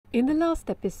In the last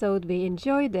episode we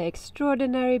enjoyed the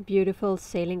extraordinary beautiful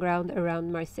sailing ground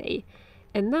around Marseille,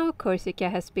 and now Corsica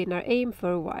has been our aim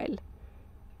for a while.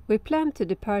 We planned to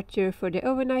departure for the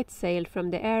overnight sail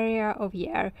from the area of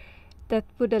Hyères that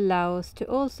would allow us to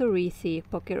also re-see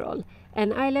Pokerol,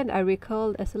 an island I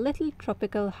recalled as a little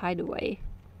tropical hideaway.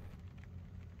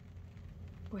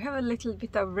 We have a little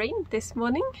bit of rain this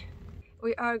morning.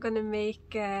 We are gonna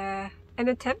make an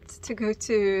attempt to go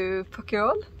to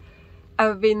Pokerol.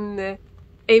 I've been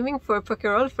aiming for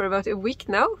Pokerol for about a week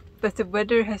now, but the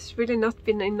weather has really not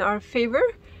been in our favor.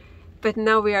 But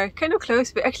now we are kind of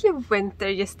close. We actually went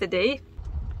there yesterday.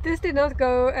 This did not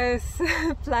go as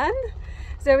planned.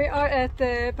 So we are at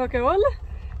Pokerol,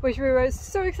 which we were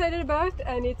so excited about,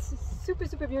 and it's super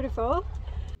beautiful.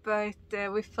 But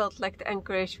we felt like the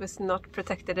anchorage was not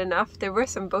protected enough. There were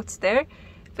some boats there,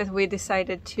 but we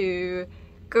decided to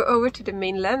go over to the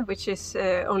mainland, which is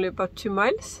only about 2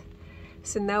 miles.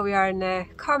 So now we are in a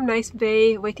calm, nice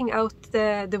bay, waiting out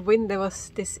the wind that was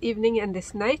this evening and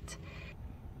this night.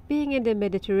 Being in the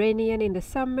Mediterranean in the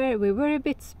summer, we were a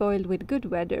bit spoiled with good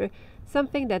weather,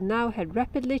 something that now had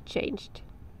rapidly changed.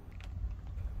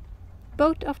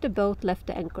 Boat after boat left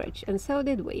the anchorage, and so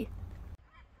did we.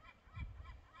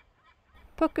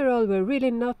 Pokerol were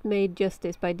really not made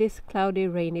justice by this cloudy,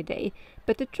 rainy day,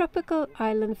 but the tropical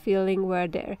island feeling were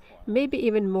there, maybe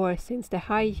even more since the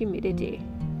high humidity.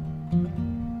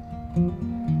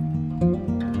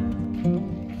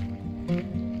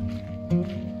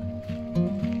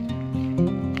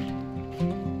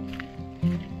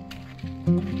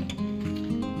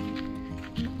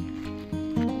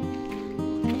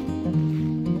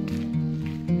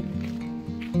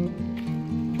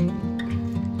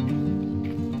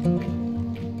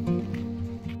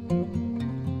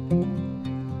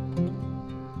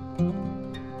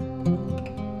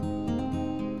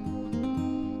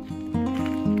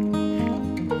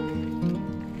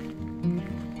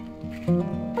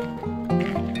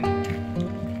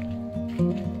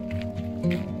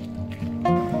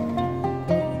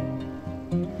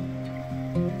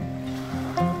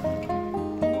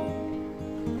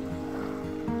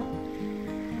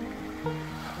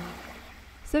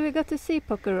 So we got to see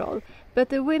Pokerol, but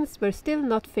the winds were still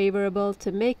not favorable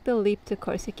to make the leap to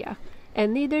Corsica,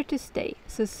 and neither to stay,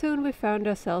 so soon we found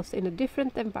ourselves in a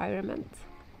different environment.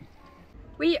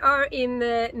 We are in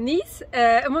Nice,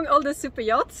 among all the super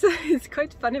yachts. It's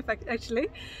quite funny fact actually.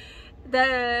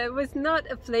 That was not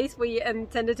a place we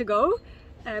intended to go.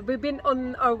 We've been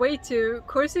on our way to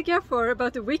Corsica for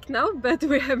about a week now, but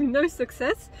we have no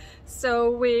success.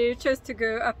 So we chose to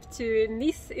go up to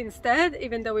Nice instead,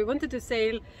 even though we wanted to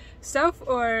sail south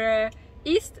or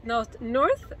east, not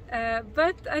north.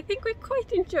 But I think we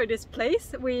quite enjoy this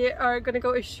place. We are gonna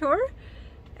go ashore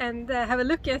and have a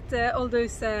look at all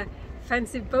those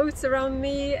fancy boats around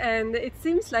me, and it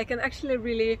seems like an actually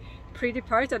really pretty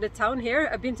part of the town here.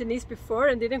 I've been to Nice before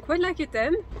and didn't quite like it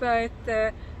then, but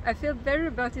I feel better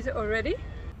about it already.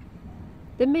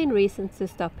 The main reason to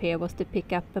stop here was to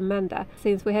pick up Amanda,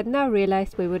 since we had now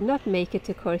realized we would not make it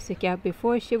to Corsica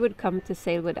before she would come to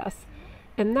sail with us,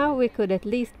 and now we could at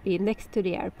least be next to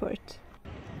the airport.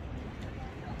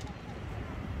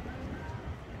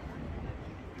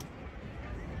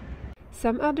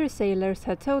 Some other sailors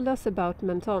had told us about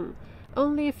Menton,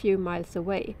 only a few miles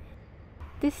away.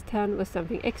 This town was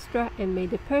something extra and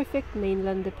made the perfect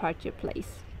mainland departure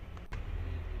place.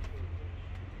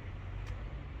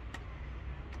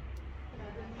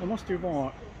 Det måste ju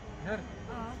vara... Här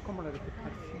kommer det lite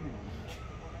parfym.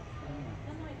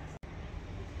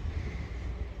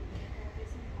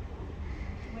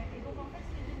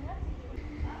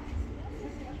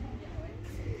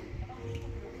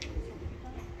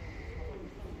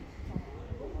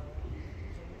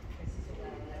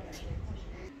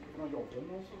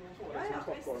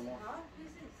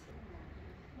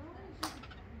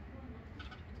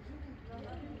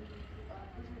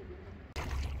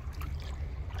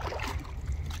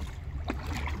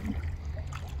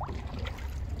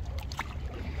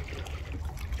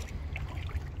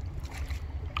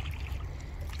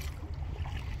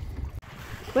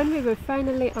 When we were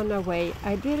finally on our way,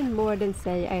 I didn't more than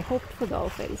say I hoped for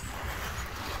dolphins.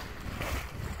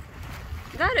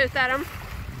 Där ute är de!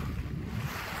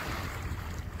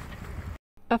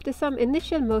 After some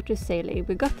initial motor sailing,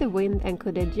 we got the wind and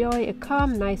could enjoy a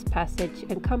calm, nice passage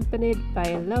accompanied by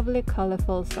a lovely,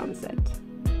 colorful sunset.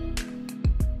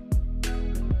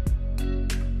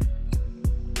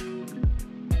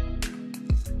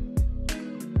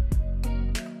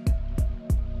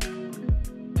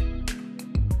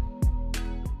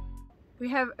 We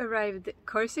have arrived at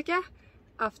Corsica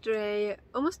after a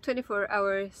almost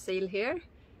 24-hour sail here.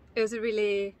 It was a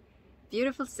really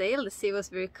beautiful sail. The sea was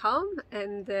very calm,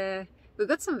 and we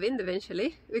got some wind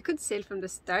eventually. We could sail from the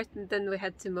start, and then we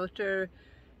had to motor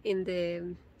in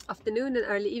the afternoon and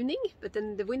early evening, but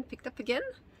then the wind picked up again.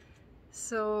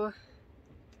 So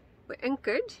we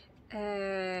anchored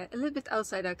a little bit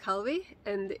outside our Calvi,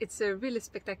 and it's a really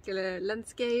spectacular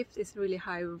landscape. It's really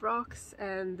high rocks,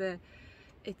 and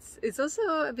it's also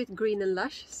a bit green and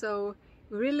lush, so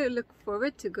we really look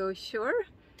forward to go ashore.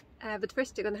 But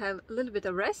first we're gonna have a little bit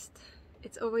of rest.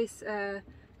 It's always a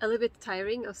little bit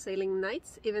tiring of sailing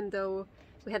nights, even though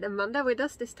we had Amanda with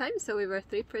us this time, so we were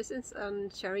 3 persons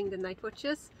on sharing the night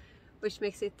watches, which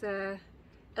makes it a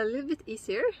little bit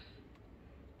easier,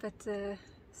 but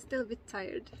still a bit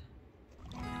tired.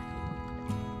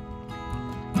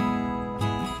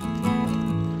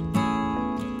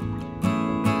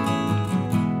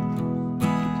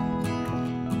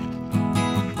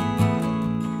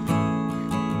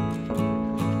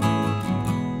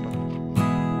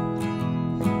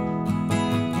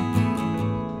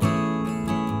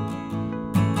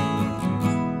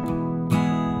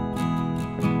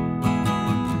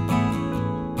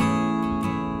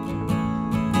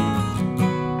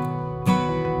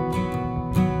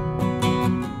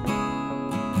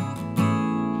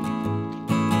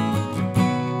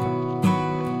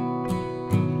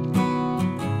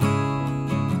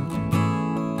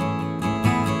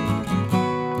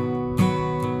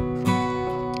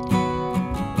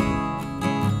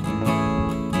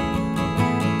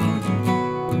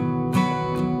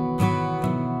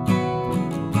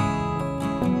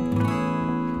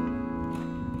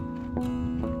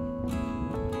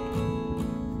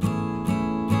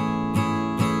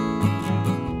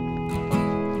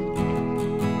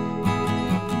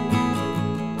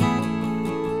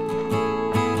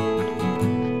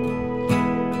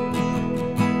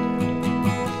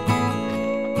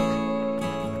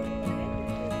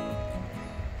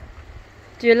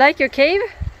 Do you like your cave?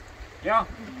 Yeah,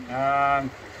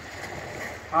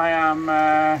 I am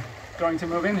going to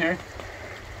move in here.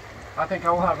 I think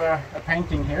I'll have a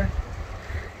painting here,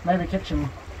 maybe a kitchen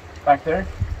back there,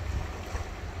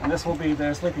 and this will be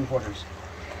the sleeping quarters.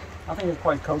 I think it's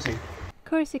quite cozy.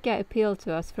 Corsica appealed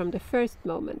to us from the first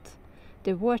moment.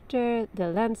 The water, the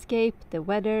landscape, the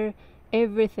weather,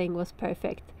 everything was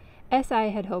perfect, as I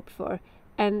had hoped for,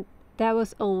 and that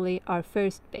was only our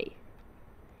first bay.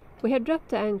 We had dropped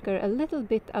the anchor a little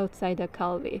bit outside our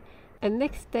Calvi, and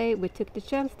next day we took the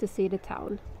chance to see the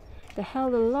town. They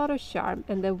held a lot of charm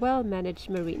and a well-managed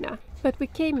marina, but we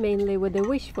came mainly with a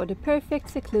wish for the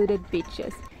perfect secluded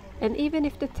beaches, and even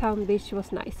if the town beach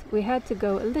was nice, we had to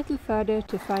go a little further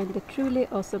to find the truly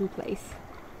awesome place.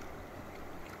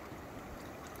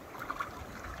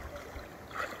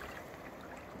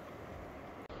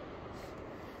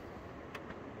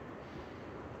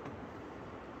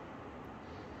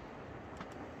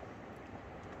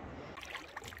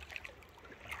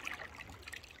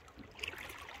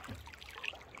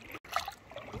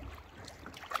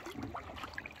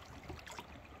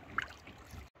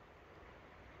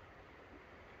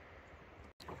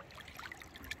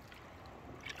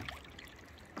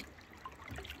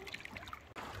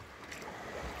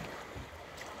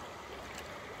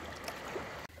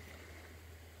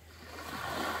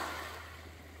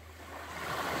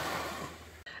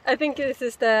 I think this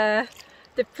is the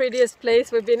prettiest place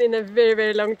we've been in a very,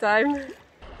 very long time.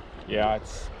 Yeah,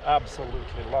 it's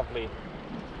absolutely lovely.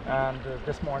 And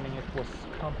this morning it was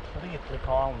completely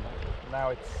calm. Now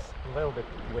it's a little bit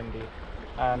windy,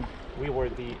 and we were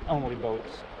the only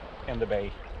boats in the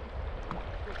bay.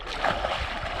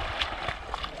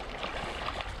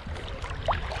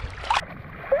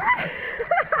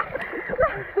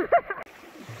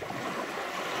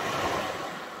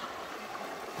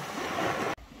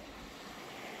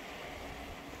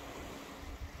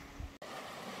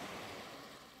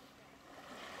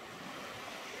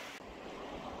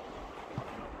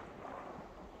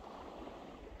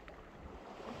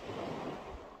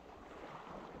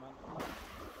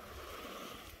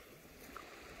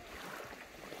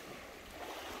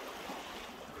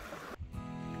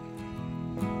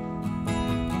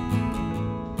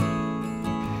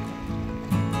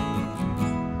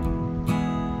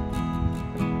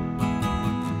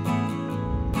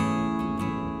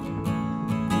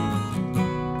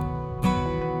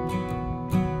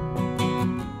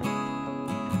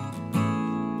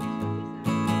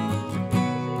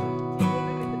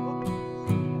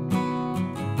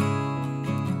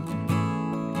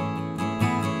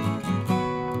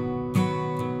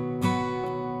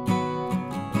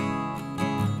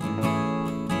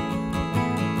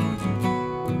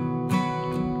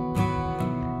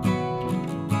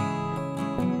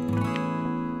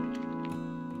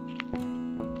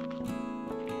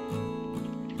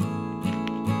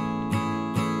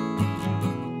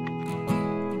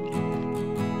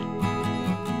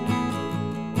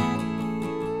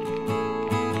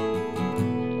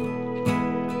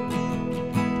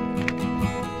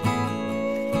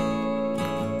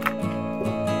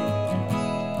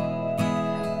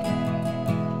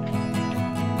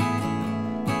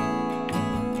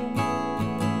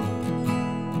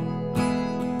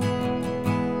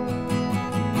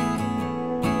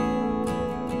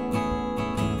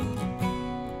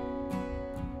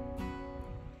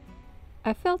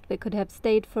 felt we could have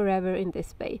stayed forever in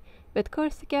this bay, but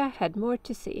Corsica had more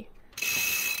to see.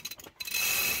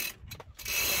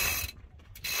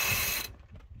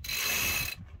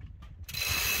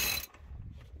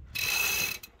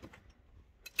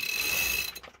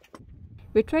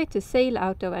 We try to sail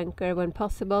out of anchor when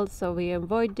possible, so we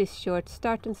avoid this short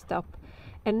start and stop,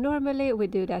 and normally we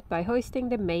do that by hoisting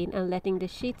the main and letting the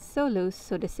sheets so loose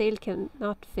so the sail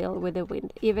cannot fill with the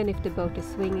wind, even if the boat is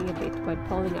swinging a bit while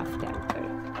pulling off the anchor.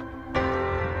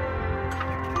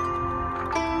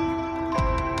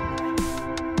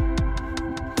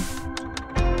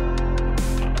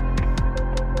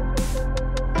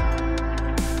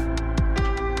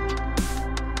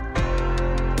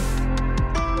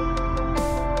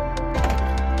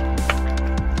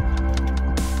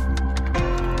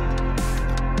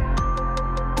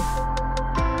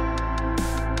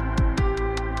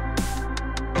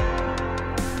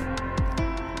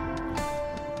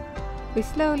 We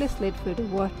slowly slid through the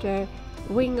water,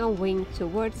 wing on wing,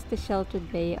 towards the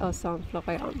sheltered bay of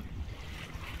Saint-Florian.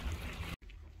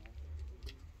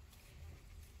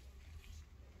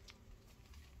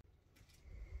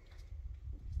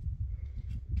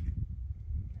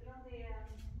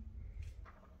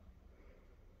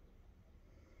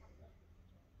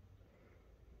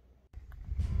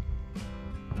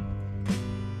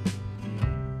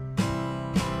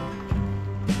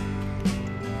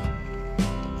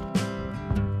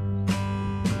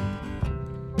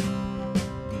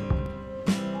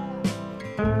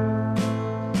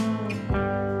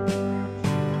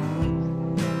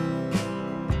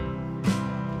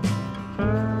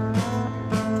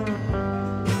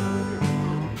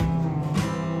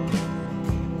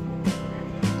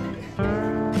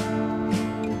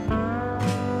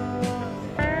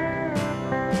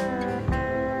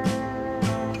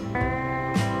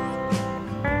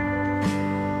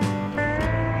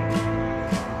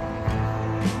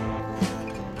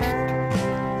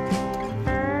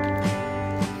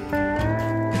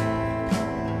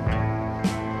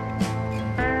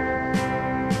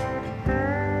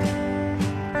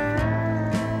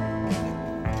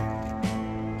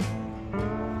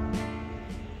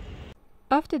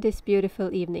 After this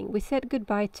beautiful evening, we said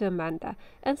goodbye to Amanda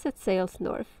and set sails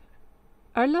north.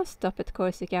 Our last stop at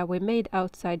Corsica we made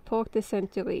outside Porte de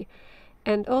Saint-Louis,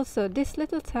 and also this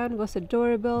little town was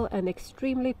adorable and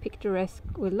extremely picturesque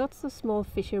with lots of small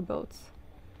fisher boats.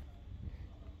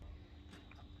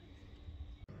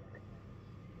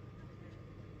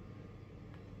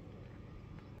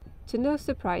 To no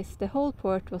surprise, the whole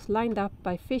port was lined up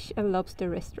by fish and lobster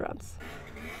restaurants.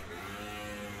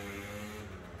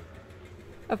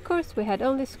 Of course, we had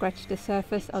only scratched the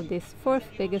surface of this fourth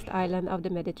biggest island of the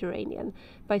Mediterranean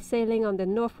by sailing on the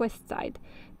northwest side,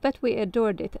 but we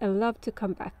adored it and loved to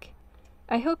come back.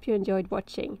 I hope you enjoyed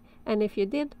watching, and if you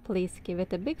did, please give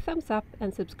it a big thumbs up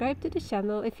and subscribe to the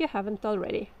channel if you haven't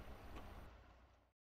already.